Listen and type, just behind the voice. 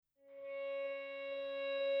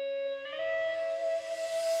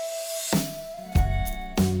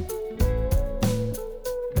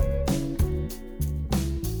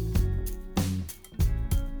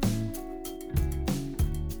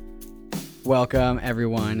Welcome,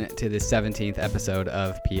 everyone, to the 17th episode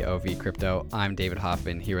of POV Crypto. I'm David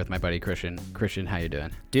Hoffman, here with my buddy Christian. Christian, how you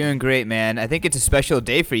doing? Doing great, man. I think it's a special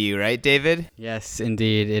day for you, right, David? Yes,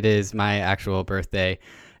 indeed. It is my actual birthday.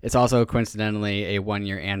 It's also coincidentally a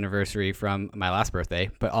one-year anniversary from my last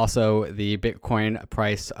birthday, but also the Bitcoin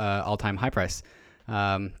price all-time high price.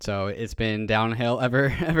 So it's been downhill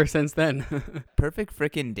ever since then. Perfect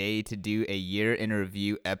freaking day to do a year in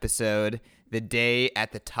review episode. The day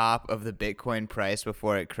at the top of the Bitcoin price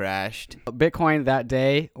before it crashed. Bitcoin that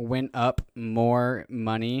day went up more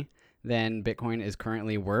money than Bitcoin is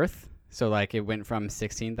currently worth. So like it went from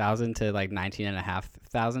 16,000 to like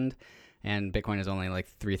 19,500, and Bitcoin is only like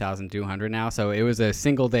 3,200 now. So it was a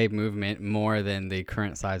single day movement more than the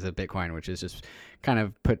current size of Bitcoin, which is just kind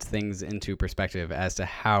of puts things into perspective as to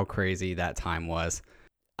how crazy that time was.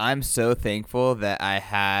 I'm so thankful that I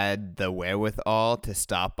had the wherewithal to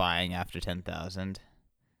stop buying after 10,000.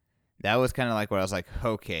 That was kind of like where I was like,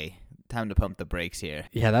 okay, time to pump the brakes here.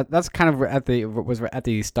 Yeah, that's kind of at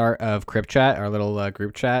the start of CryptChat, our little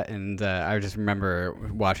group chat, and I just remember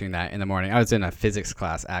watching that in the morning. I was in a physics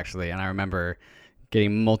class actually, and I remember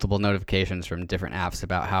getting multiple notifications from different apps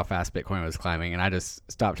about how fast Bitcoin was climbing, and I just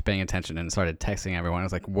stopped paying attention and started texting everyone. I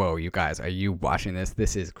was like, whoa, you guys, are you watching this?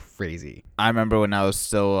 This is crazy. I remember when I was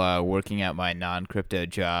still working at my non-crypto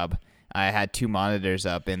job, I had two monitors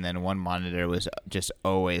up, and then one monitor was just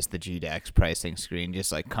always the GDAX pricing screen,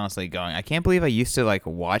 just like constantly going. I can't believe I used to like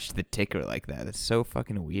watch the ticker like that. It's so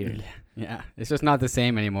fucking weird. Yeah, it's just not the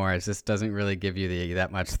same anymore. It just doesn't really give you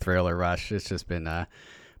that much thrill or rush. It's just been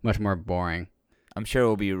much more boring. I'm sure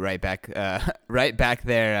we'll be right back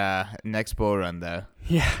there next bull run though.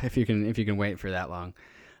 Yeah, if you can wait for that long.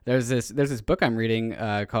 There's this book I'm reading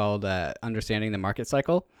called Understanding the Market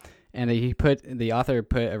Cycle, and the author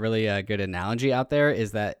put a really good analogy out there.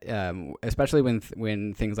 Is that especially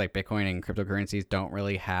when things like Bitcoin and cryptocurrencies don't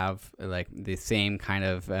really have like the same kind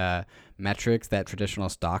of metrics that traditional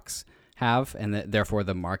stocks have, and that therefore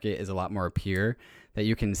the market is a lot more pure, that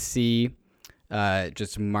you can see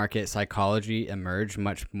just market psychology emerge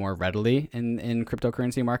much more readily in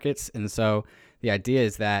cryptocurrency markets. And so the idea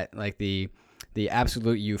is that like the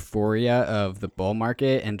absolute euphoria of the bull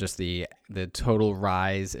market and just the total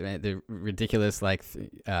rise, the ridiculous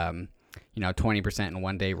 20% in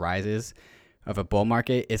one day rises of a bull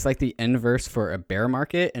market, it's like the inverse for a bear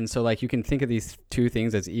market. And so like you can think of these two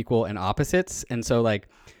things as equal and opposites. And so like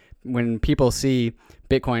when people see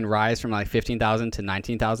Bitcoin rise from like 15,000 to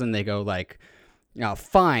 19,000, they go like,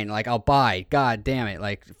 fine, like I'll buy, god damn it,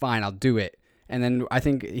 like fine, I'll do it. And then I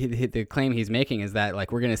think the claim he's making is that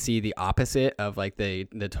like we're going to see the opposite of like the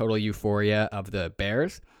total euphoria of the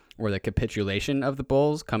bears, or the capitulation of the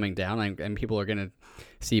bulls coming down, and people are going to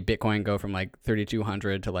see Bitcoin go from like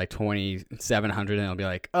 3,200 to like 2,700, and they'll be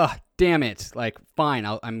like, oh damn it, like fine,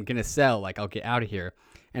 I'm going to sell, like I'll get out of here.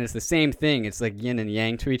 And it's the same thing. It's like yin and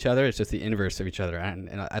yang to each other. It's just the inverse of each other. And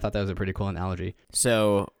I thought that was a pretty cool analogy.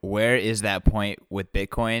 So where is that point with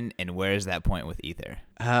Bitcoin, and where is that point with Ether?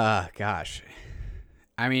 Gosh.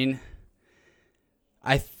 I mean,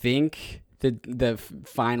 I think the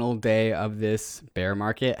final day of this bear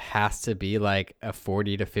market has to be like a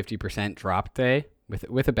 40 to 50% drop day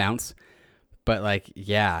with a bounce. But like,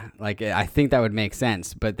 yeah, like I think that would make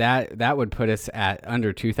sense. But that would put us at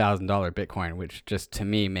under $2,000 Bitcoin, which just to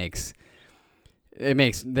me makes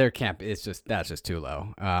their camp. That's just too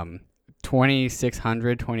low.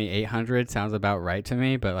 2,600, 2,800 sounds about right to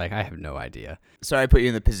me, but like I have no idea. Sorry, I put you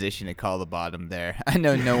in the position to call the bottom there. I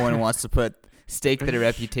know no one wants to stake their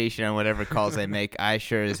reputation on whatever calls they make. I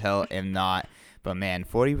sure as hell am not. But man,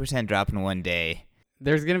 40% drop in one day.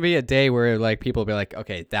 There's going to be a day where like people will be like,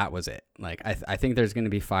 okay, that was it. Like I think there's going to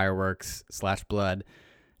be fireworks / blood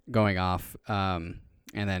going off. And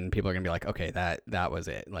then people are going to be like, okay, that was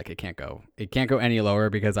it. Like it can't go any lower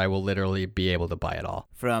because I will literally be able to buy it all.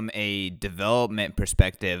 From a development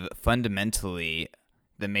perspective, fundamentally,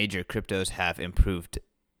 the major cryptos have improved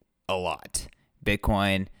a lot.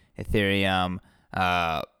 Bitcoin, Ethereum,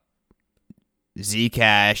 Zcash,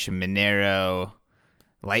 Monero,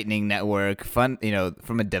 Lightning Network, from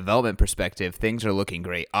a development perspective, things are looking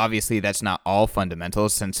great. Obviously, that's not all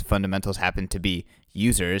fundamentals, since fundamentals happen to be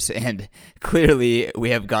users, and clearly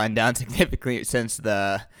we have gone down significantly since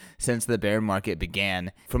the bear market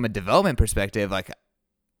began. From a development perspective, like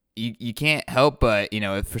you can't help but,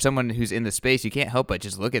 for someone who's in the space, you can't help but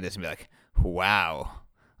just look at this and be like, wow,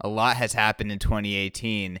 a lot has happened in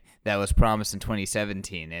 2018 that was promised in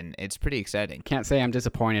 2017, and it's pretty exciting. Can't say I'm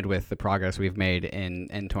disappointed with the progress we've made in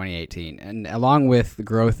 2018. And along with the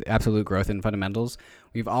growth, absolute growth in fundamentals,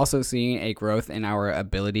 we've also seen a growth in our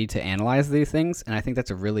ability to analyze these things. And I think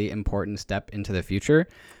that's a really important step into the future,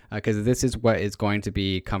 because this is what is going to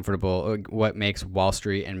be comfortable, what makes Wall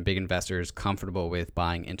Street and big investors comfortable with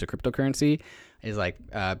buying into cryptocurrency, is like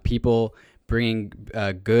people bringing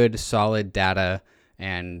good, solid data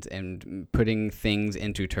and putting things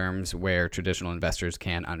into terms where traditional investors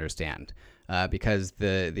can understand. Because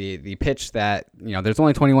the pitch that, there's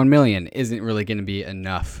only 21 million isn't really going to be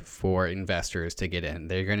enough for investors to get in.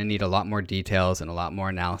 They're going to need a lot more details and a lot more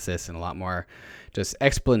analysis and a lot more just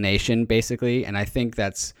explanation, basically. And I think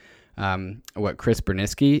that's what Chris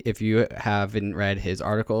Berniske, if you haven't read his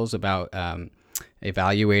articles about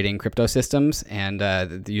evaluating crypto systems and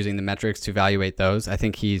using the metrics to evaluate those, I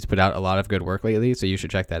think he's put out a lot of good work lately, so you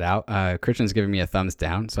should check that out. Christian's giving me a thumbs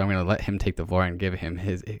down, so I'm going to let him take the floor and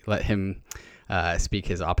let him speak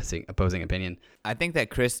his opposing opinion. I think that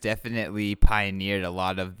Chris definitely pioneered a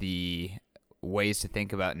lot of the ways to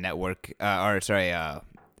think about network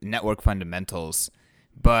fundamentals,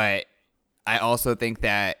 but I also think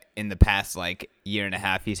that in the past year and a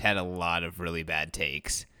half, he's had a lot of really bad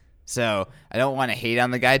takes. So I don't want to hate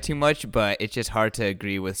on the guy too much, but it's just hard to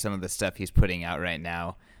agree with some of the stuff he's putting out right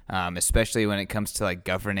now, especially when it comes to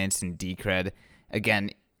governance and Decred.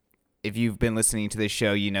 Again, if you've been listening to this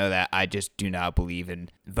show, you know that I just do not believe in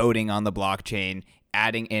voting on the blockchain,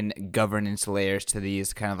 adding in governance layers to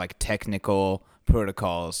these kind of technical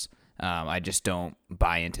protocols. I just don't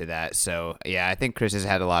buy into that. So yeah, I think Chris has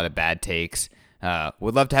had a lot of bad takes.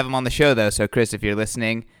 Would love to have him on the show though. So Chris, if you're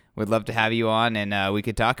listening, would love to have you on and we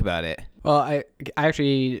could talk about it. Well, I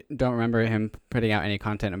actually don't remember him putting out any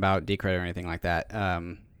content about Decred or anything like that.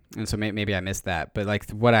 And so maybe I missed that.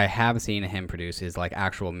 But what I have seen him produce is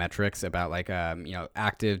actual metrics about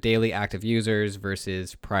daily active users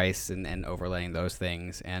versus price and overlaying those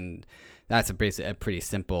things. And that's a pretty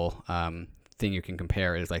simple thing you can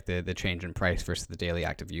compare is the change in price versus the daily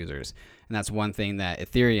active users. And that's one thing that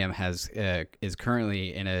Ethereum is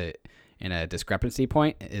currently in a discrepancy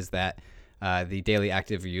point, is that the daily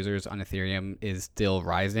active users on Ethereum is still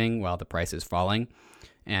rising while the price is falling.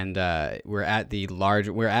 And we're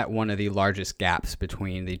at one of the largest gaps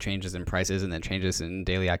between the changes in prices and the changes in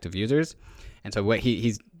daily active users. And so what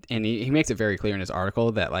he makes it very clear in his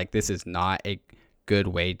article that this is not a good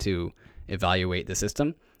way to evaluate the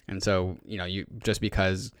system. And so, you just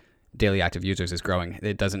because daily active users is growing,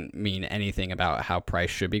 it doesn't mean anything about how price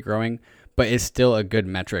should be growing, but it's still a good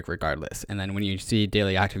metric regardless. And then when you see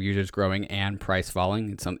daily active users growing and price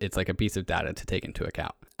falling, it's like a piece of data to take into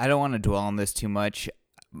account. I don't want to dwell on this too much.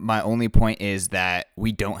 My only point is that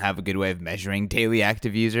we don't have a good way of measuring daily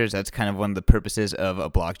active users. That's kind of one of the purposes of a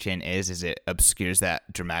blockchain is it obscures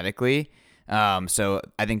that dramatically. So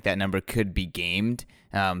I think that number could be gamed.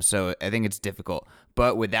 So I think it's difficult.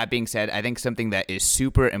 But with that being said, I think something that is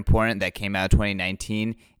super important that came out of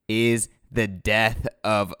 2019 is the death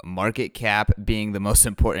of market cap being the most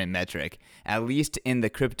important metric. At least in the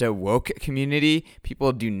crypto woke community,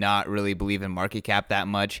 people do not really believe in market cap that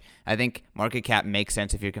much. I think market cap makes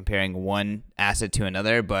sense if you're comparing one asset to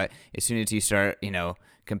another, but as soon as you start,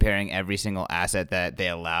 comparing every single asset that they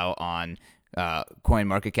allow on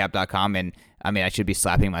coinmarketcap.com, and I should be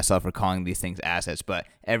slapping myself for calling these things assets, but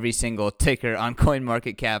every single ticker on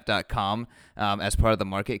coinmarketcap.com as part of the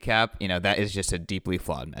market cap, that is just a deeply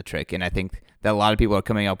flawed metric. And I think that a lot of people are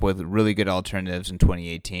coming up with really good alternatives in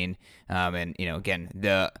 2018. And again,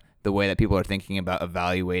 the way that people are thinking about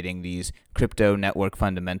evaluating these crypto network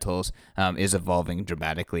fundamentals is evolving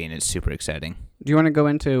dramatically, and it's super exciting. Do you want to go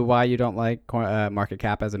into why you don't like market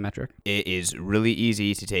cap as a metric? It is really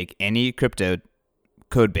easy to take any crypto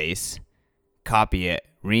code base, copy it,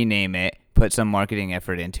 rename it, put some marketing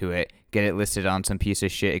effort into it, get it listed on some piece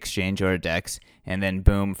of shit exchange or a DEX, and then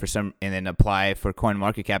boom, and then apply for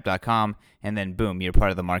coinmarketcap.com, and then boom, you're part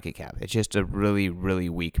of the market cap. It's just a really, really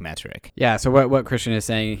weak metric. Yeah, so what Christian is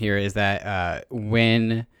saying here is that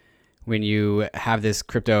when you have this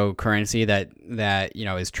cryptocurrency that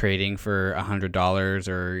is trading for $100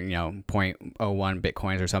 or 0.01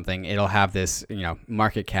 bitcoins or something, it'll have this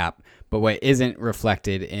market cap. But what isn't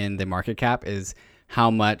reflected in the market cap is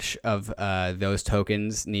how much of those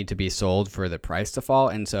tokens need to be sold for the price to fall.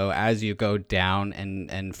 And so as you go down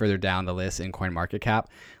and further down the list in CoinMarketCap,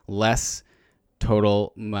 less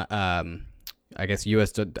total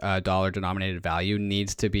US dollar denominated value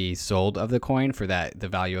needs to be sold of the coin for the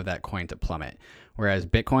value of that coin to plummet. Whereas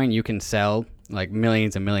Bitcoin, you can sell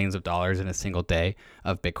millions and millions of dollars in a single day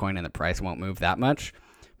of Bitcoin and the price won't move that much.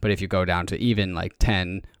 But if you go down to even like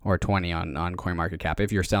 10 or 20 on CoinMarketCap,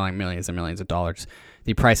 if you're selling millions and millions of dollars,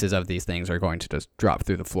 the prices of these things are going to just drop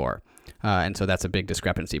through the floor. And so that's a big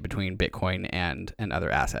discrepancy between Bitcoin and other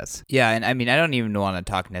assets. Yeah, and I mean, I don't even want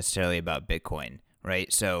to talk necessarily about Bitcoin,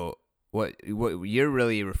 right? So what you're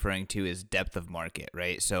really referring to is depth of market,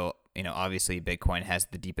 right? So, obviously Bitcoin has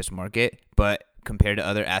the deepest market, but compared to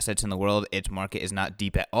other assets in the world, its market is not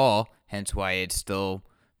deep at all, hence why it's still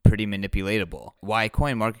pretty manipulatable. Why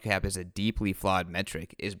CoinMarketCap is a deeply flawed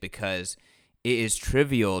metric is because it is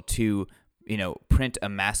trivial to print a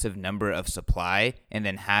massive number of supply and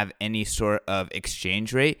then have any sort of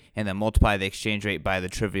exchange rate and then multiply the exchange rate by the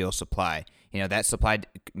trivial supply. That supply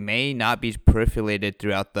may not be proliferated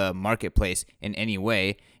throughout the marketplace in any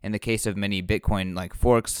way. In the case of many Bitcoin like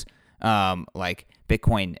forks, like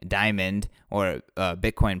Bitcoin Diamond or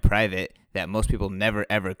Bitcoin Private that most people never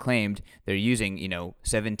ever claimed, they're using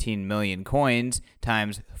 17 million coins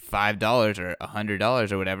times $5 or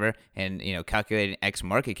 $100 or whatever, and calculating X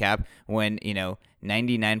market cap when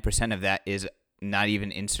 99% of that is not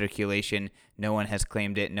even in circulation. No one has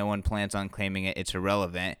claimed it. No one plans on claiming it. It's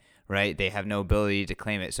irrelevant, right? They have no ability to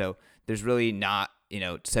claim it. So there's really not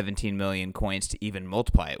 17 million coins to even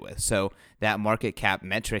multiply it with. So that market cap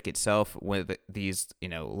metric itself with these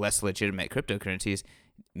less legitimate cryptocurrencies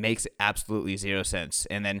makes absolutely zero sense.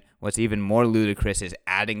 And then what's even more ludicrous is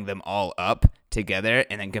adding them all up together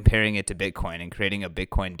and then comparing it to Bitcoin and creating a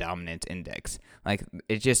Bitcoin dominant index. Like,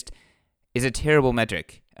 it just is a terrible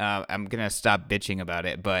metric. I'm gonna stop bitching about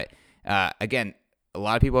it, but again, a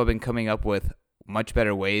lot of people have been coming up with much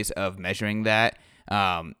better ways of measuring that.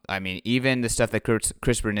 I mean, even the stuff that Chris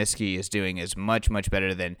Bernitzky is doing is much, much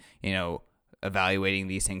better than, evaluating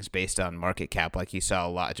these things based on market cap, like you saw a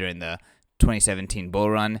lot during the 2017 bull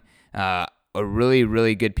run. A really,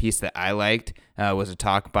 really good piece that I liked was a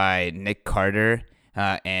talk by Nick Carter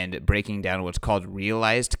and breaking down what's called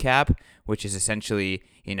realized cap, which is essentially,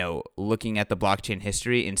 looking at the blockchain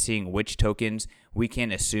history and seeing which tokens we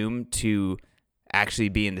can assume to actually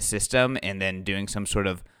be in the system and then doing some sort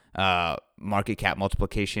of market cap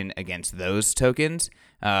multiplication against those tokens.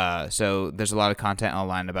 So there's a lot of content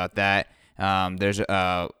online about that. There's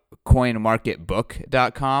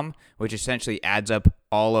coinmarketbook.com, which essentially adds up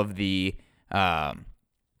all of the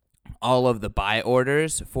buy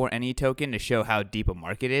orders for any token to show how deep a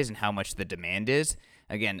market is and how much the demand is.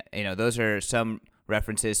 Again, those are some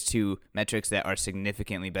references to metrics that are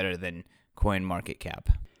significantly better than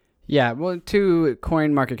CoinMarketCap. Yeah, well, to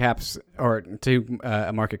CoinMarketCap's or to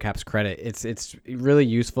a market cap's credit, it's really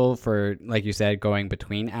useful for, like you said, going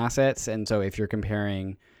between assets. And so if you're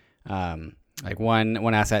comparing like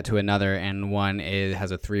one asset to another, and one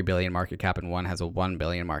has a 3 billion market cap and one has a 1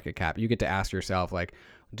 billion market cap, you get to ask yourself, like,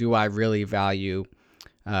 do I really value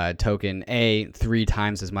token A 3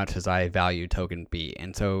 times as much as I value token B?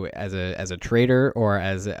 And so as a trader or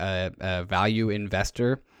as a value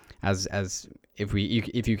investor, as if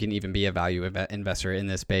you can even be a value investor in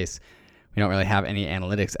this space, we don't really have any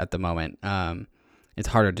analytics at the moment. It's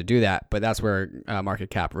harder to do that, but that's where market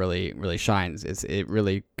cap really shines. It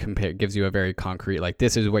really gives you a very concrete, like,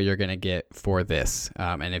 this is what you're going to get for this,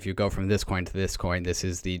 and if you go from this coin to this coin, this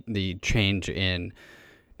is the change in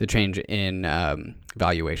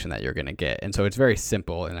valuation that you're going to get. And so it's very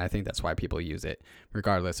simple, and I think that's why people use it,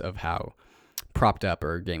 regardless of how propped up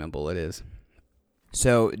or gameable it is.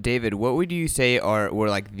 So, David, what would you say were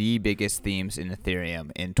like the biggest themes in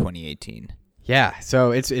Ethereum in 2018? Yeah,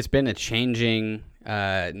 so it's been a changing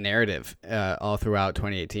narrative all throughout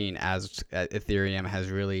 2018 as Ethereum has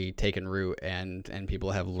really taken root and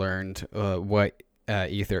people have learned what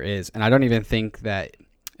Ether is. And I don't even think that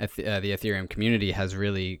the Ethereum community has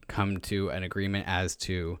really come to an agreement as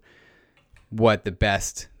to what the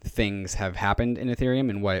best things have happened in Ethereum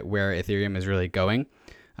and where Ethereum is really going.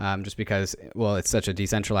 Just because, well, it's such a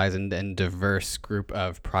decentralized and diverse group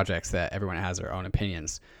of projects that everyone has their own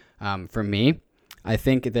opinions. For me, I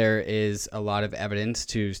think there is a lot of evidence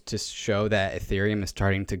to show that Ethereum is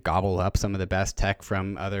starting to gobble up some of the best tech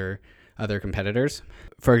from other competitors.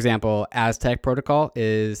 For example, Aztec protocol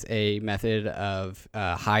is a method of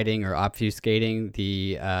hiding or obfuscating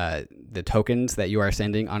the tokens that you are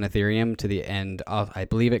sending on Ethereum to the end. I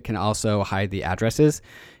believe it can also hide the addresses.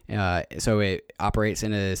 So it operates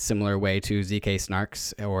in a similar way to ZK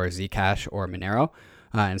Snarks or Zcash or Monero.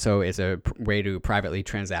 And so it's a way to privately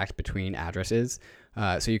transact between addresses.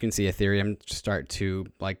 So you can see Ethereum start to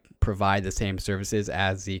provide the same services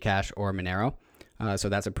as Zcash or Monero. So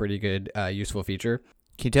that's a pretty good, useful feature.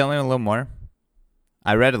 Can you tell me a little more?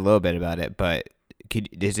 I read a little bit about it, but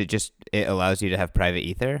is it just it allows you to have private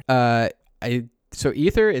Ether? I So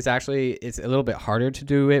Ether is actually, it's a little bit harder to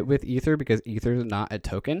do it with Ether because Ether is not a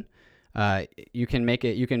token. You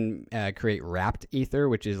can create wrapped Ether,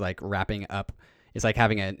 which is like wrapping up. It's like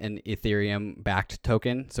having an Ethereum backed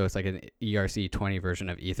token. So it's like an ERC20 version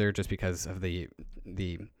of Ether, just because of the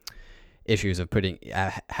issues of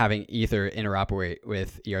having Ether interoperate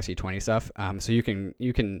with ERC20 stuff. So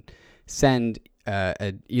you can send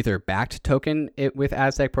an Ether backed token with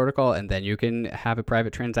Aztec protocol, and then you can have a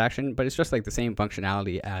private transaction, but it's just like the same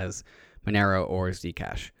functionality as Monero or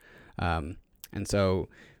Zcash. And so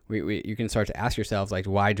you can start to ask yourselves, like,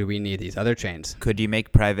 why do we need these other chains? Could you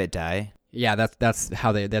make private DAI? Yeah, that's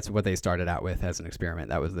what they started out with as an experiment.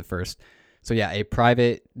 That was the first. So yeah, a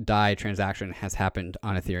private DAI transaction has happened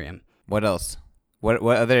on Ethereum. What else? What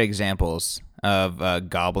other examples of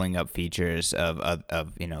gobbling up features of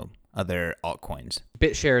other altcoins?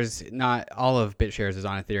 BitShares, not all of BitShares is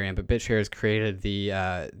on Ethereum, but BitShares created the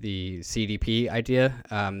CDP idea.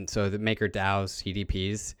 So the MakerDAO's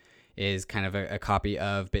CDPs is kind of a copy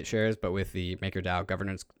of BitShares, but with the MakerDAO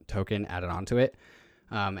governance token added onto it.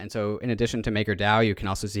 And so in addition to MakerDAO, you can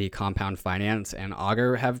also see Compound Finance and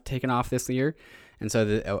Augur have taken off this year. And so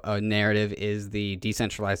the narrative is the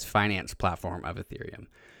decentralized finance platform of Ethereum.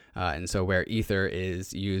 And so where Ether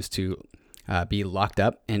is used to be locked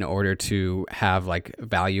up in order to have like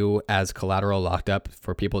value as collateral locked up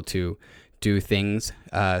for people to do things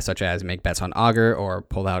such as make bets on Augur or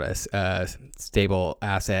pull out a stable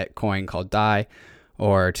asset coin called DAI,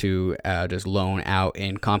 or to just loan out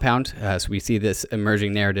in Compound. So we see this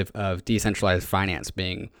emerging narrative of decentralized finance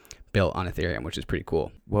being built on Ethereum, which is pretty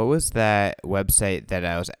cool. What was that website that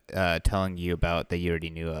I was telling you about that you already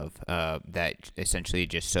knew of that essentially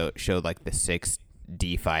just showed like the 6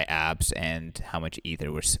 DeFi apps and how much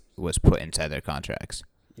Ether was put inside their contracts?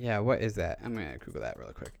 Yeah, what is that? I'm going to Google that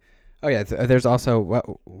really quick. Oh yeah, there's also,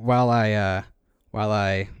 while I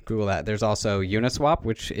Google that, there's also Uniswap,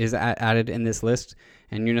 which is added in this list.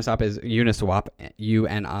 And Uniswap,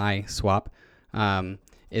 UNI swap,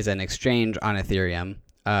 is an exchange on Ethereum.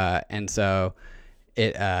 And so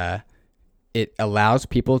it allows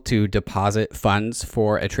people to deposit funds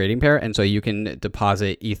for a trading pair. And so you can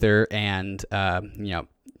deposit Ether and,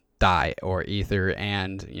 DAI, or Ether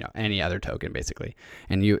and, any other token basically.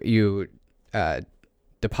 And you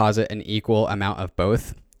deposit an equal amount of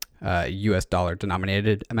both, US dollar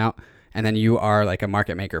denominated amount, and then you are like a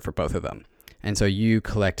market maker for both of them. And so you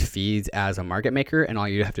collect fees as a market maker, and all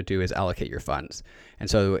you have to do is allocate your funds. And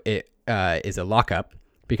so it is a lockup,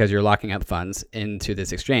 because you're locking up funds into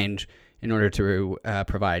this exchange in order to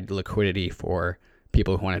provide liquidity for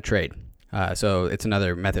people who want to trade. So it's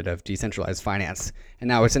another method of decentralized finance. And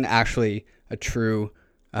now it's actually a true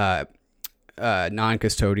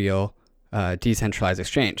non-custodial decentralized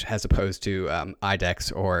exchange, as opposed to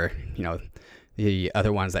IDEX or the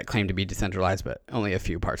other ones that claim to be decentralized, but only a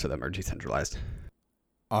few parts of them are decentralized.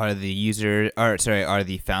 Are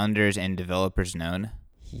the founders and developers known?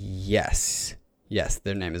 Yes,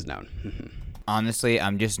 their name is known. Honestly,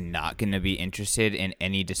 I'm just not going to be interested in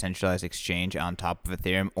any decentralized exchange on top of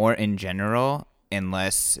Ethereum or in general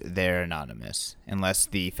unless they're anonymous, unless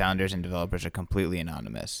the founders and developers are completely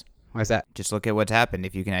anonymous. Why is that? Just look at what's happened.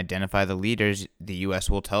 If you can identify the leaders, the U.S.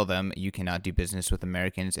 will tell them you cannot do business with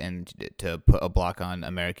Americans and to put a block on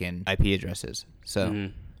American IP addresses.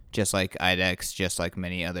 So just like IDEX, just like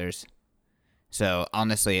many others. So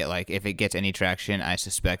honestly, like if it gets any traction, I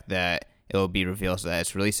suspect that it will be revealed that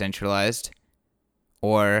it's really centralized,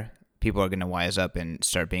 or people are going to wise up and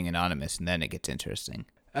start being anonymous, and then it gets interesting.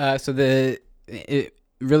 It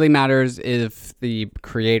really matters if the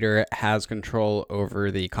creator has control over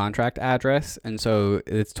the contract address. And so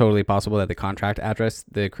it's totally possible that the contract address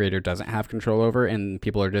the creator doesn't have control over, and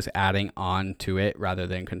people are just adding on to it rather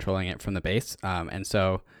than controlling it from the base. And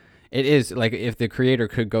so it is like if the creator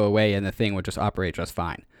could go away and the thing would just operate just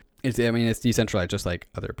fine. It's decentralized just like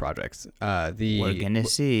other projects. We're going to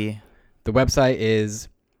see. The website is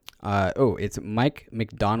it's Mike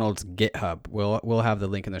McDonald's GitHub. We'll have the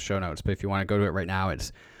link in the show notes, but if you want to go to it right now,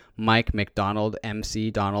 it's Mike McDonald,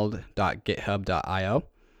 mcdonald.github.io.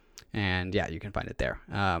 And yeah, you can find it there.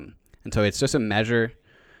 And so it's just a measure.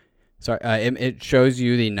 Sorry, it shows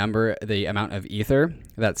you the amount of Ether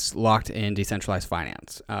that's locked in decentralized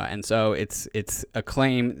finance. And so it's a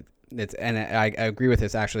claim and I agree with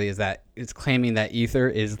this actually, is that it's claiming that Ether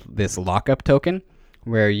is this lockup token,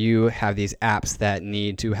 where you have these apps that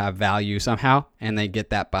need to have value somehow, and they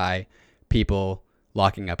get that by people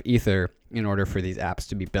locking up Ether in order for these apps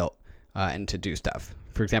to be built and to do stuff.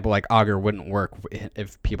 For example, like Augur wouldn't work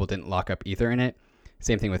if people didn't lock up Ether in it.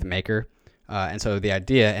 Same thing with Maker. And so the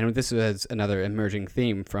idea, and this is another emerging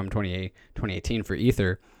theme from 2018 for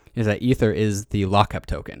Ether, is that Ether is the lockup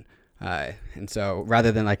token. And so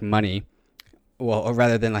rather than like money, or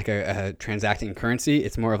rather than like a transacting currency,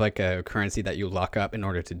 it's more of like a currency that you lock up in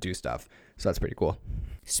order to do stuff. So that's pretty cool.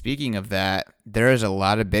 Speaking of that, there is a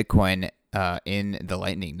lot of Bitcoin in the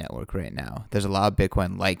Lightning Network right now. There's a lot of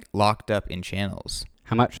Bitcoin locked up in channels.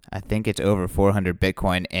 How much? I think it's over 400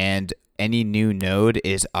 Bitcoin, and any new node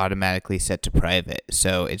is automatically set to private.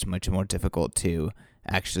 So it's much more difficult to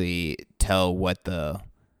actually tell what the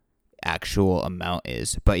actual amount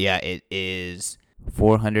is. But yeah, it is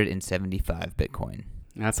 475 Bitcoin.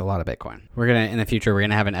 That's a lot of Bitcoin. In the future, we're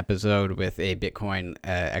gonna have an episode with a Bitcoin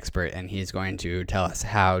expert, and he's going to tell us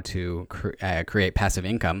how to create passive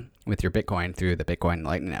income with your Bitcoin through the Bitcoin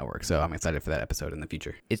Lightning Network. So I'm excited for that episode in the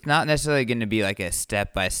future. It's not necessarily going to be like a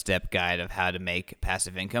step-by-step guide of how to make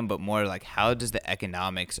passive income, but more like how does the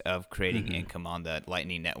economics of creating income on the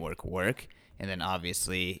Lightning Network work? And then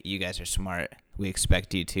obviously, you guys are smart. We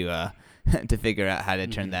expect you to to figure out how to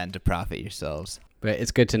turn that into profit yourselves. But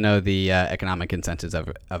it's good to know the economic incentives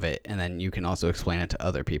of it, and then you can also explain it to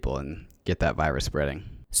other people and get that virus spreading.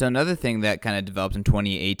 So another thing that kind of developed in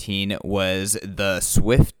 2018 was the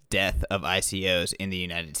swift death of ICOs in the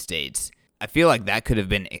United States. I feel like that could have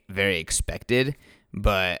been very expected,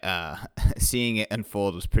 but seeing it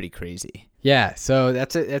unfold was pretty crazy. Yeah, so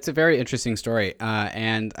that's a very interesting story,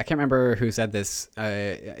 and I can't remember who said this.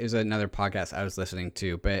 It was another podcast I was listening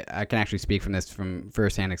to, but I can actually speak from this from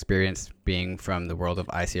firsthand experience, being from the world of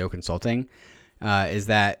ICO consulting. Is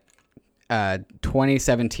that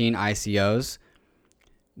 2017 ICOs?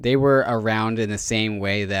 They were around in the same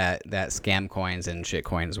way that scam coins and shit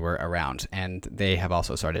coins were around, and they have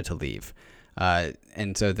also started to leave.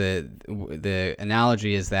 And so the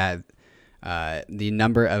analogy is that the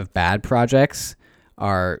number of bad projects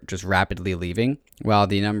are just rapidly leaving, while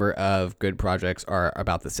the number of good projects are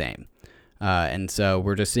about the same. And so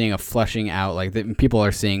we're just seeing a flushing out. Like people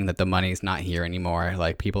are seeing that the money's not here anymore.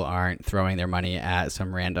 Like people aren't throwing their money at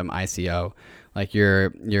some random ICO. Like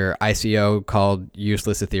your ICO called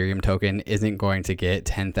useless Ethereum token isn't going to get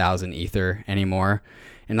 10,000 Ether anymore.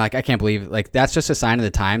 And like I can't believe like that's just a sign of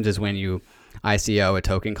the times is when you ICO a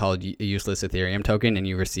token called a useless Ethereum token and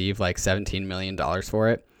you receive like $17 million for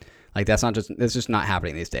it. Like that's just not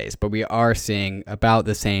happening these days. But we are seeing about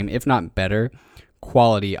the same, if not better,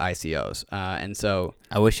 quality ICOs. And so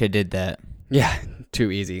I wish I did that. Yeah,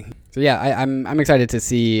 too easy. So yeah, I'm excited to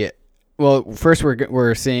see. Well, first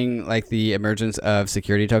we're seeing like the emergence of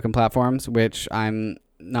security token platforms, which I'm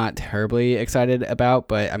not terribly excited about,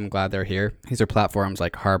 but I'm glad they're here. These are platforms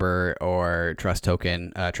like Harbor or Trust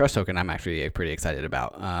Token. Trust Token I'm actually pretty excited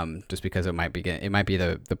about, just because it might be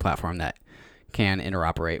the platform that can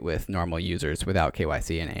interoperate with normal users without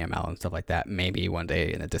KYC and AML and stuff like that, maybe one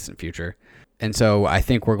day in the distant future. And so I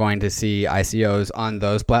think we're going to see ICOs on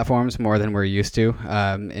those platforms more than we're used to.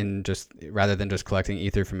 And just rather than just collecting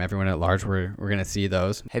Ether from everyone at large, we're going to see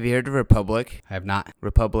those. Have you heard of Republic? I have not.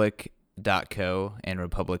 Republic.co and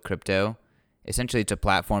Republic Crypto. Essentially, it's a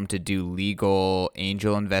platform to do legal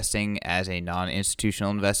angel investing as a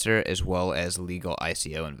non-institutional investor, as well as legal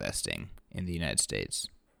ICO investing in the United States.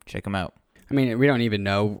 Check them out. I mean, we don't even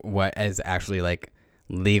know what is actually like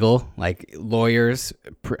legal. Like lawyers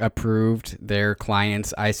approved their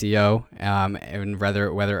client's ICO, and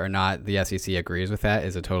whether or not the SEC agrees with that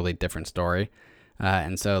is a totally different story.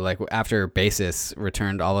 And so like after Basis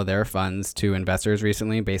returned all of their funds to investors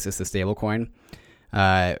recently, Basis the stablecoin,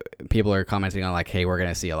 people are commenting on like, hey, we're going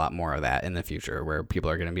to see a lot more of that in the future where people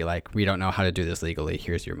are going to be like, we don't know how to do this legally.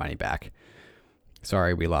 Here's your money back.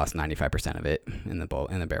 Sorry, we lost 95% of it in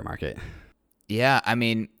the bear market. Yeah, I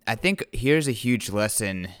mean, I think here's a huge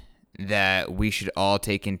lesson that we should all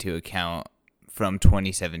take into account from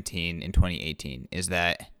 2017 and 2018 is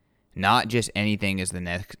that not just anything is the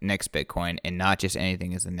next Bitcoin and not just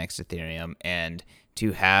anything is the next Ethereum. And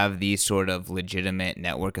to have these sort of legitimate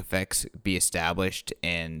network effects be established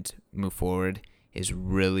and move forward is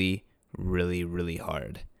really, really, really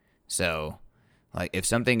hard. So, like, if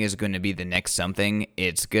something is going to be the next something,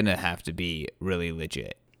 it's going to have to be really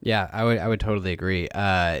legit. Yeah, I would totally agree.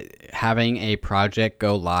 Having a project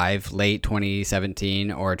go live late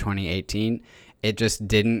 2017 or 2018, it just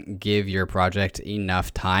didn't give your project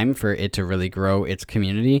enough time for it to really grow its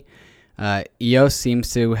community. EOS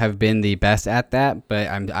seems to have been the best at that, but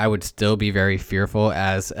I would still be very fearful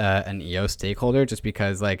as an EOS stakeholder, just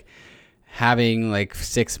because like having like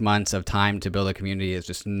 6 months of time to build a community is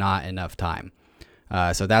just not enough time.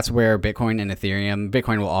 So that's where Bitcoin and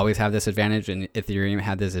Bitcoin will always have this advantage, and Ethereum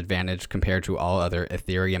had this advantage compared to all other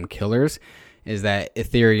Ethereum killers, is that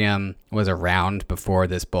Ethereum was around before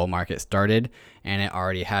this bull market started, and it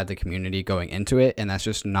already had the community going into it, and that's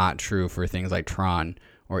just not true for things like Tron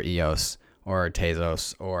or EOS or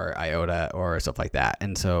Tezos or IOTA or stuff like that.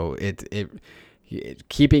 And so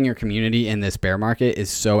keeping your community in this bear market is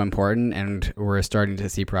so important, and we're starting to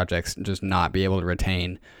see projects just not be able to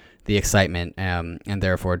retain the excitement and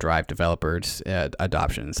therefore drive developers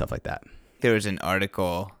adoption and stuff like that. There was an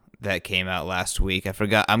article that came out last week. I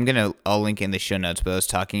forgot. I'll link in the show notes, but I was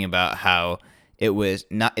talking about how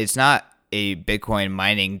it's not a Bitcoin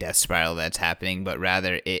mining death spiral that's happening, but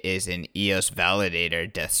rather it is an EOS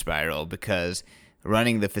validator death spiral, because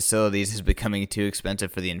running the facilities is becoming too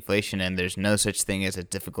expensive for the inflation, and there's no such thing as a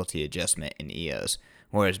difficulty adjustment in EOS.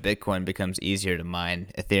 Whereas Bitcoin becomes easier to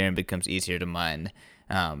mine, Ethereum becomes easier to mine.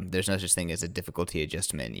 There's no such thing as a difficulty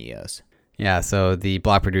adjustment in EOS. Yeah, so the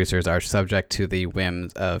block producers are subject to the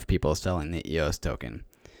whims of people selling the EOS token.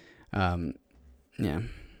 Yeah.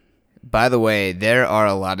 By the way, there are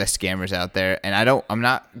a lot of scammers out there, and I'm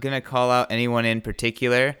not going to call out anyone in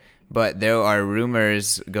particular, but there are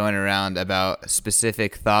rumors going around about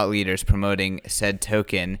specific thought leaders promoting said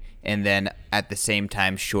token and then at the same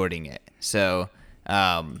time shorting it. So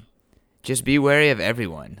just be wary of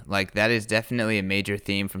everyone. Like, that is definitely a major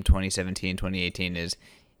theme from 2017, 2018 is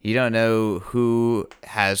you don't know who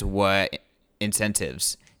has what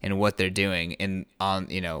incentives and what they're doing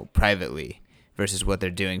privately versus what they're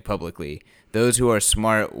doing publicly. Those who are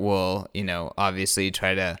smart will, obviously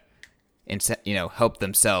try to help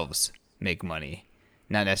themselves make money,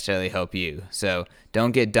 not necessarily help you. So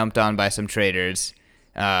don't get dumped on by some traders,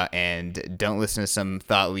 and don't listen to some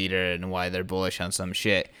thought leader and why they're bullish on some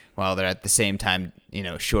shit while they're at the same time,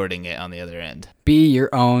 shorting it on the other end. Be your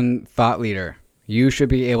own thought leader. You should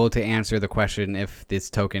be able to answer the question if this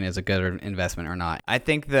token is a good investment or not. I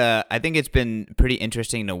think it's been pretty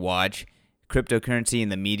interesting to watch cryptocurrency in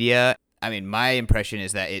the media. I mean, my impression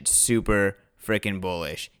is that it's super freaking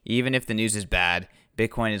bullish. Even if the news is bad,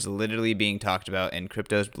 Bitcoin is literally being talked about and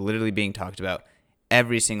crypto is literally being talked about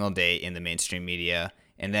every single day in the mainstream media.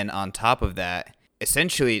 And then on top of that,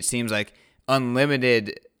 essentially it seems like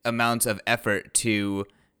unlimited amounts of effort to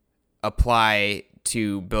apply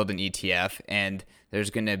to build an ETF, and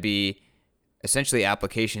there's going to be essentially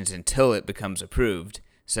applications until it becomes approved.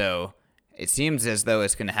 So it seems as though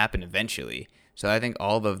it's going to happen eventually. So I think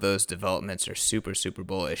all of those developments are super, super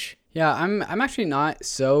bullish. Yeah, I'm actually not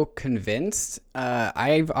so convinced.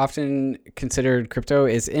 I've often considered crypto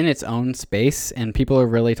is in its own space, and people are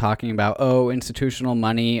really talking about, institutional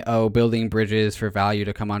money, building bridges for value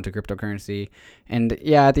to come onto cryptocurrency. And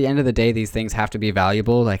yeah, at the end of the day, these things have to be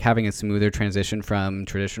valuable. Like having a smoother transition from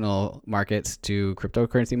traditional markets to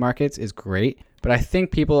cryptocurrency markets is great. But I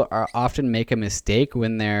think people often make a mistake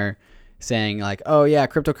when they're saying like, oh yeah,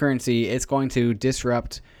 cryptocurrency, it's going to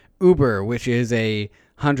disrupt Uber, which is a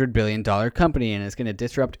 $100 billion company, and it's going to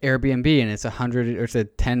disrupt Airbnb, and it's a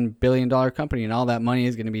 $10 billion company, and all that money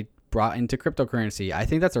is going to be brought into cryptocurrency. I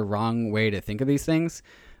think that's a wrong way to think of these things.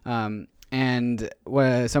 And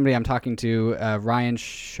somebody I'm talking to, Ryan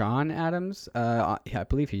Sean Adams, I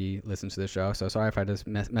believe he listens to the show, so sorry if I just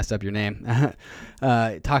messed up your name,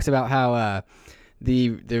 talks about how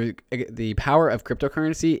the power of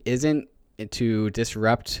cryptocurrency isn't to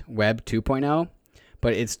disrupt Web 2.0,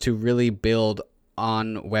 but it's to really build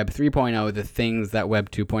on Web 3.0 the things that Web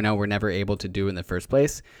 2.0 were never able to do in the first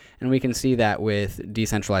place. And we can see that with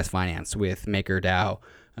decentralized finance, with MakerDAO,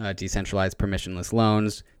 decentralized permissionless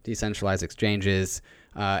loans, decentralized exchanges.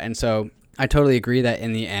 And so I totally agree that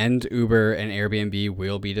in the end, Uber and Airbnb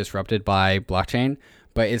will be disrupted by blockchain,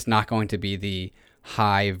 but it's not going to be the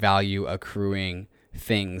high value accruing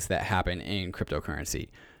things that happen in cryptocurrency.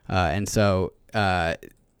 And so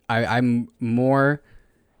I'm more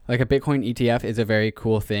like a Bitcoin ETF is a very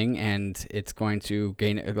cool thing, and it's going to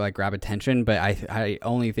grab attention, but I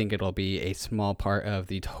only think it'll be a small part of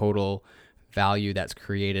the total value that's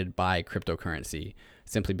created by cryptocurrency,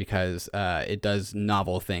 simply because it does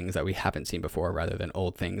novel things that we haven't seen before rather than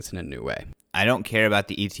old things in a new way. I don't care about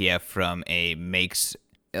the ETF from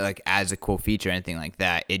as a cool feature or anything like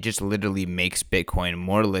that. It just literally makes Bitcoin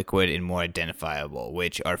more liquid and more identifiable,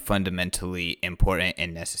 which are fundamentally important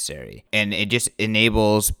and necessary. And it just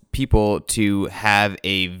enables people to have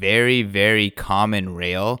a very, very common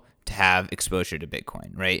rail to have exposure to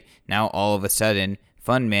Bitcoin, right? Now, all of a sudden,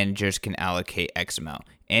 fund managers can allocate X amount.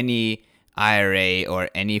 Any IRA or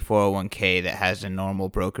any 401k that has a normal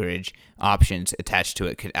brokerage options attached to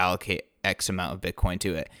it could allocate X amount of Bitcoin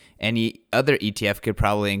to it. Any other ETF could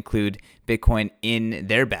probably include Bitcoin in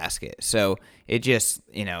their basket. So it just,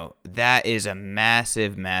 that is a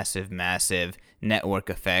massive, massive, massive network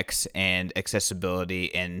effects and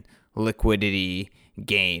accessibility and liquidity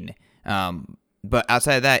gain. But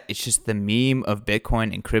outside of that, it's just the meme of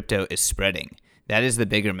Bitcoin and crypto is spreading. That is the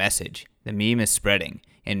bigger message. The meme is spreading.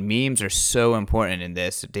 And memes are so important in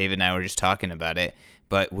this. David and I were just talking about it,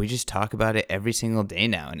 but we just talk about it every single day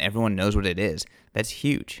now, and everyone knows what it is. That's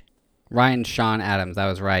huge. Ryan Sean Adams, that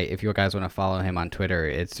was right. If you guys want to follow him on Twitter,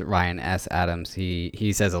 it's Ryan S. Adams.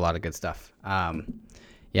 He says a lot of good stuff.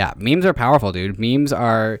 Yeah, memes are powerful, dude. Memes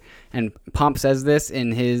are, and Pomp says this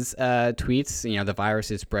in his tweets, the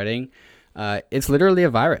virus is spreading. It's literally a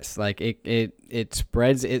virus. Like it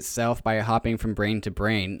spreads itself by hopping from brain to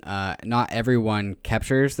brain. Not everyone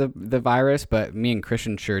captures the virus, but me and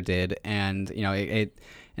Christian sure did. And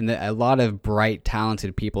a lot of bright,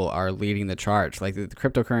 talented people are leading the charge. Like the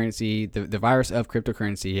cryptocurrency, the virus of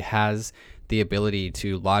cryptocurrency has the ability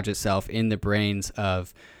to lodge itself in the brains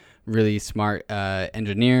of really smart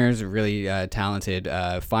engineers, really talented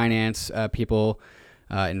finance people.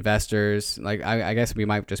 Investors. Like I guess we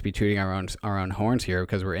might just be tooting our own horns here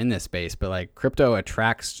because we're in this space, but like crypto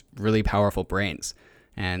attracts really powerful brains,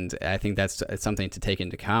 and I think that's something to take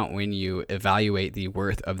into account when you evaluate the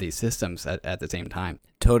worth of these systems at the same time.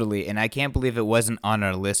 Totally, and I can't believe it wasn't on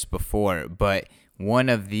our list before, but one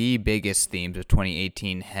of the biggest themes of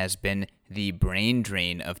 2018 has been the brain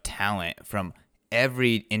drain of talent from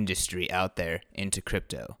every industry out there into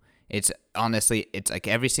crypto. It's like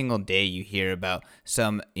every single day you hear about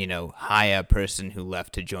some, high-up person who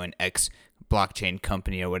left to join X blockchain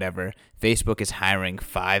company or whatever. Facebook is hiring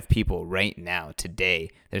 5 people right now, today.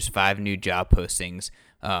 There's 5 new job postings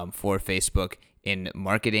for Facebook in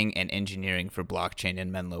marketing and engineering for blockchain in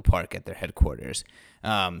Menlo Park at their headquarters.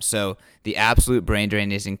 So the absolute brain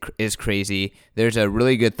drain is crazy. There's a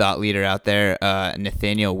really good thought leader out there,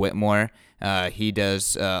 Nathaniel Whitmore. He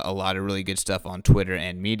does a lot of really good stuff on Twitter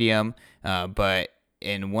and Medium. But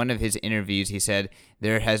in one of his interviews, he said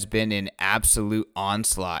there has been an absolute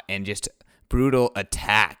onslaught and just brutal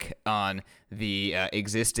attack on the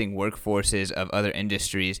existing workforces of other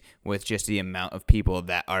industries with just the amount of people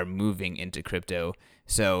that are moving into crypto.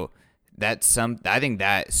 So I think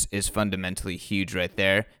that is fundamentally huge right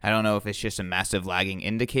there. I don't know if it's just a massive lagging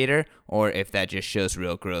indicator or if that just shows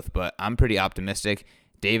real growth, but I'm pretty optimistic.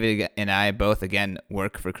 David and I both, again,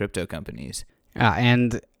 work for crypto companies.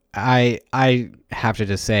 And I have to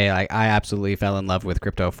just say, like, I absolutely fell in love with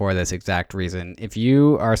crypto for this exact reason. If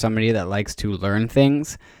you are somebody that likes to learn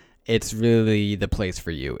things, it's really the place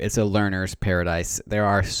for you. It's a learner's paradise. There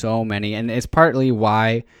are so many, and it's partly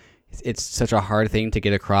why it's such a hard thing to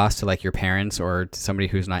get across to like your parents or to somebody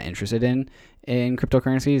who's not interested in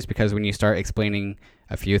cryptocurrencies, because when you start explaining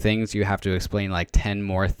a few things, you have to explain like 10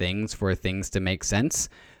 more things for things to make sense.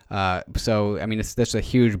 So, I mean, it's just a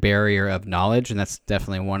huge barrier of knowledge, and that's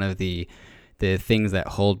definitely one of the things that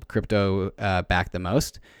hold crypto back the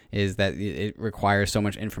most, is that it requires so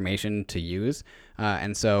much information to use.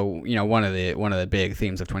 And so, one of the big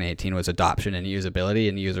themes of 2018 was adoption and usability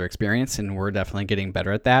and user experience, and we're definitely getting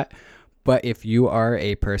better at that. But if you are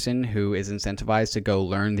a person who is incentivized to go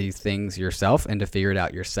learn these things yourself and to figure it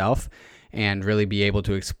out yourself and really be able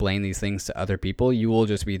to explain these things to other people, you will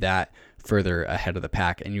just be that further ahead of the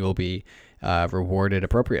pack, and you will be rewarded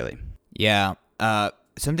appropriately. Yeah.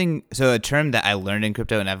 So a term that I learned in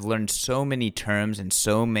crypto, and I've learned so many terms and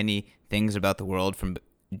so many things about the world from,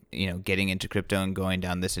 getting into crypto and going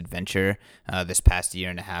down this adventure this past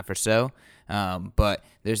year and a half or so. But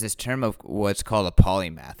there's this term of what's called a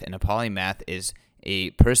polymath, and a polymath is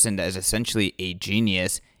a person that is essentially a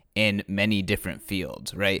genius in many different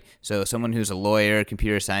fields, right? So someone who's a lawyer,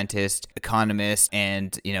 computer scientist, economist,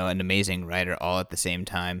 and, an amazing writer all at the same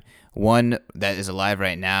time. One that is alive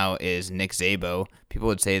right now is Nick Szabo. People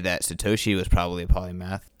would say that Satoshi was probably a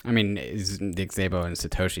polymath. I mean, Nick Szabo and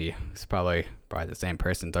Satoshi is probably the same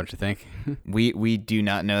person, don't you think? We do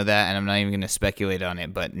not know that, and I'm not even going to speculate on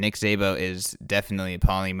it, but Nick Szabo is definitely a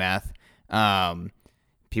polymath.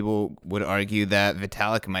 People would argue that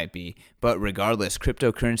Vitalik might be, but regardless,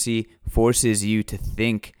 cryptocurrency forces you to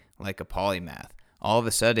think like a polymath. All of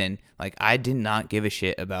a sudden, like, I did not give a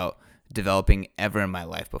shit about developing ever in my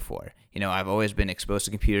life before. I've always been exposed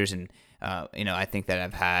to computers, and I think that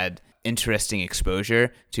I've had interesting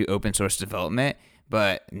exposure to open source development,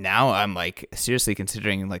 but now I'm like seriously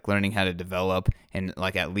considering like learning how to develop and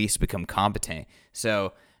like at least become competent.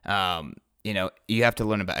 So you have to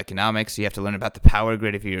learn about economics. You have to learn about the power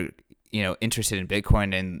grid if you're, interested in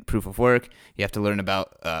Bitcoin and proof of work. You have to learn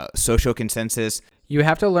about social consensus. You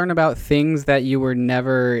have to learn about things that you were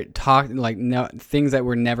never things that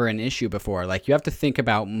were never an issue before. Like, you have to think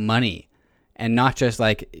about money. and not just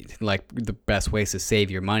like the best ways to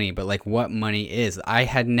save your money, but like what money is. I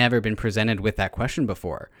had never been presented with that question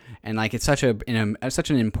before, and like it's such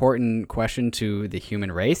an important question to the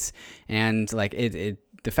human race, and like the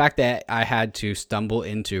fact that I had to stumble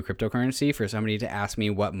into cryptocurrency for somebody to ask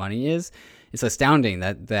me what money is, it's astounding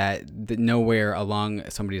that nowhere along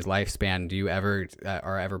somebody's lifespan do you ever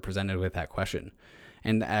are ever presented with that question.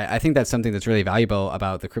 And I think that's something that's really valuable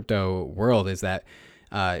about the crypto world, is that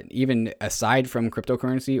even aside from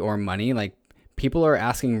cryptocurrency or money, like people are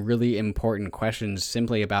asking really important questions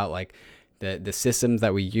simply about like the systems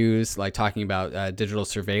that we use, like talking about digital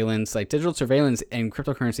surveillance. Like digital surveillance and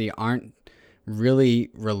cryptocurrency aren't really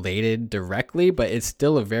related directly, but it's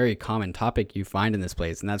still a very common topic you find in this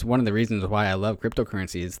place. And that's one of the reasons why I love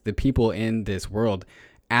cryptocurrency, is the people in this world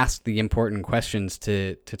ask the important questions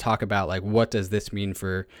to talk about like, what does this mean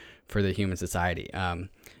for the human society? And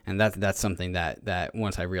that's something that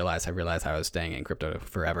once I realized I was staying in crypto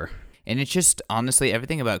forever. And it's just, honestly,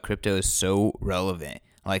 everything about crypto is so relevant.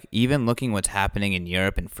 Like, even looking what's happening in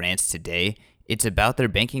Europe and France today, it's about their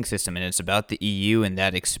banking system, and it's about the EU and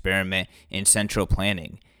that experiment in central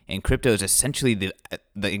planning. And crypto is essentially the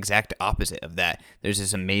exact opposite of that. There's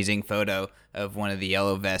this amazing photo of one of the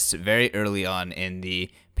yellow vests very early on in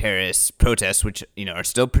the Paris protests, which, you know, are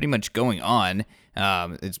still pretty much going on.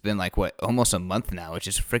 It's been like, almost a month now, which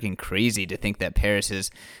is freaking crazy to think that Paris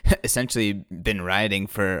has essentially been rioting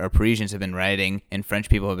or Parisians have been rioting, and French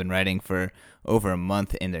people have been rioting for over a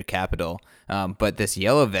month in their capital. But this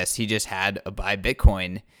yellow vest, he just had a buy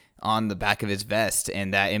Bitcoin on the back of his vest,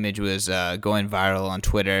 and that image was going viral on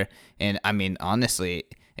Twitter. And I mean, honestly,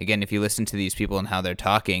 again, if you listen to these people and how they're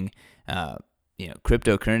talking,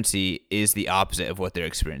 cryptocurrency is the opposite of what they're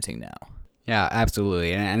experiencing now. Yeah,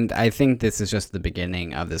 absolutely. And I think this is just the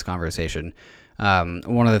beginning of this conversation.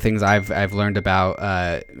 One of the things I've learned about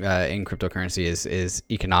in cryptocurrency is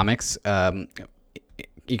economics,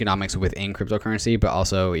 economics within cryptocurrency, but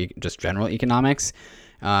also just general economics.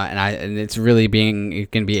 And it's really going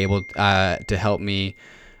to be able to help me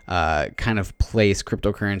kind of place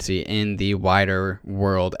cryptocurrency in the wider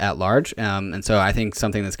world at large. And so I think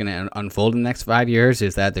something that's going to unfold in the next 5 years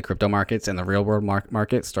is that the crypto markets and the real world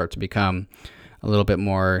markets start to become a little bit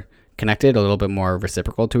more connected, a little bit more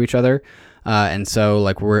reciprocal to each other. And so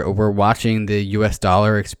like we're watching the US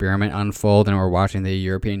dollar experiment unfold, and we're watching the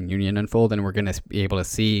European Union unfold, and we're going to be able to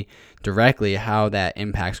see directly how that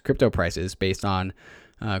impacts crypto prices based on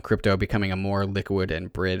crypto becoming a more liquid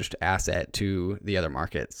and bridged asset to the other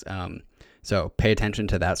markets. So pay attention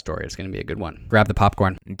to that story. It's going to be a good one. Grab the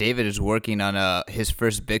popcorn. David is working on his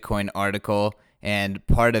first Bitcoin article, and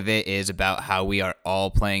part of it is about how we are all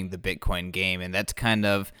playing the Bitcoin game. And that's kind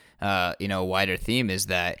of, a wider theme, is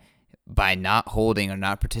that by not holding or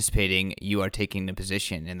not participating, you are taking a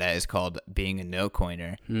position, and that is called being a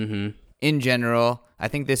no-coiner. Mm-hmm. In general, I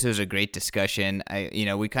think this was a great discussion.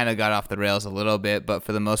 We kind of got off the rails a little bit, but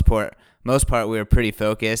for the most part, we were pretty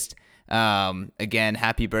focused. Again,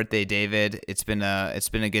 happy birthday, David. It's been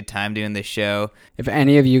a good time doing this show. If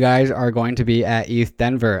any of you guys are going to be at ETH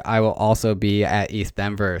Denver, I will also be at ETH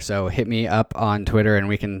Denver. So hit me up on Twitter and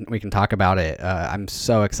we can talk about it. I'm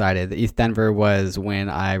so excited. The ETH Denver was when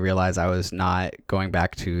I realized I was not going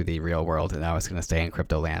back to the real world and I was going to stay in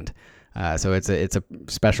crypto land. So it's a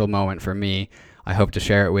special moment for me. I hope to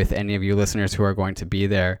share it with any of you listeners who are going to be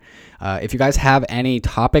there. If you guys have any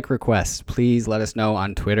topic requests, please let us know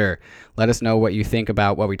on Twitter. Let us know what you think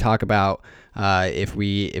about what we talk about. If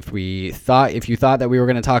you thought that we were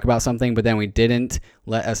going to talk about something, but then we didn't,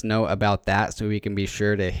 let us know about that so we can be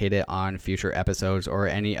sure to hit it on future episodes, or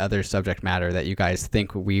any other subject matter that you guys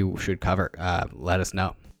think we should cover. Let us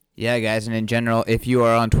know. Yeah, guys, and in general, if you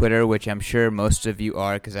are on Twitter, which I'm sure most of you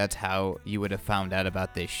are, because that's how you would have found out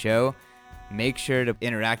about this show, make sure to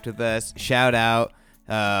interact with us, shout out.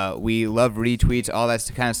 We love retweets, all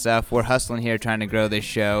that kind of stuff. We're hustling here trying to grow this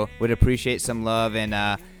show. Would appreciate some love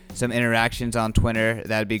and some interactions on Twitter.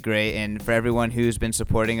 That'd be great. And for everyone who's been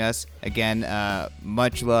supporting us, again,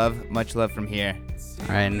 much love from here. All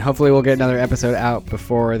right, and hopefully we'll get another episode out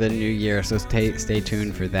before the new year, so stay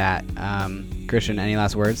tuned for that. Christian, any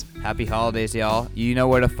last words? Happy holidays, y'all. You know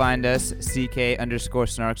where to find us,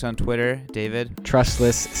 CK_snarks on Twitter. David?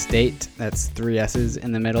 Trustless State, that's 3 S's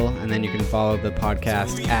in the middle, and then you can follow the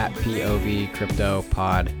podcast at POV Crypto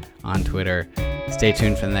Pod on Twitter. Stay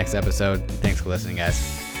tuned for the next episode. Thanks for listening,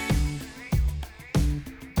 guys.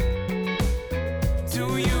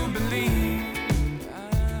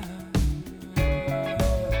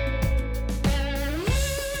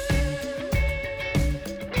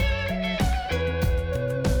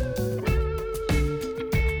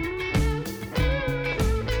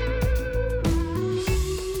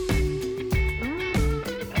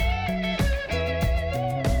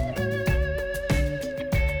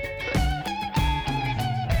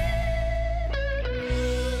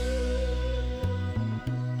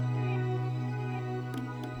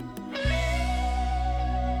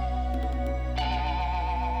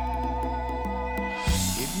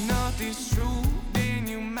 it's true, then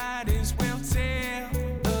you might as well tell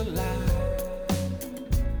a lie.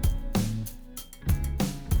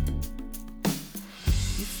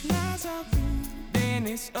 If lies are real, then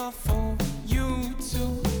it's up for you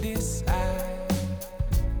to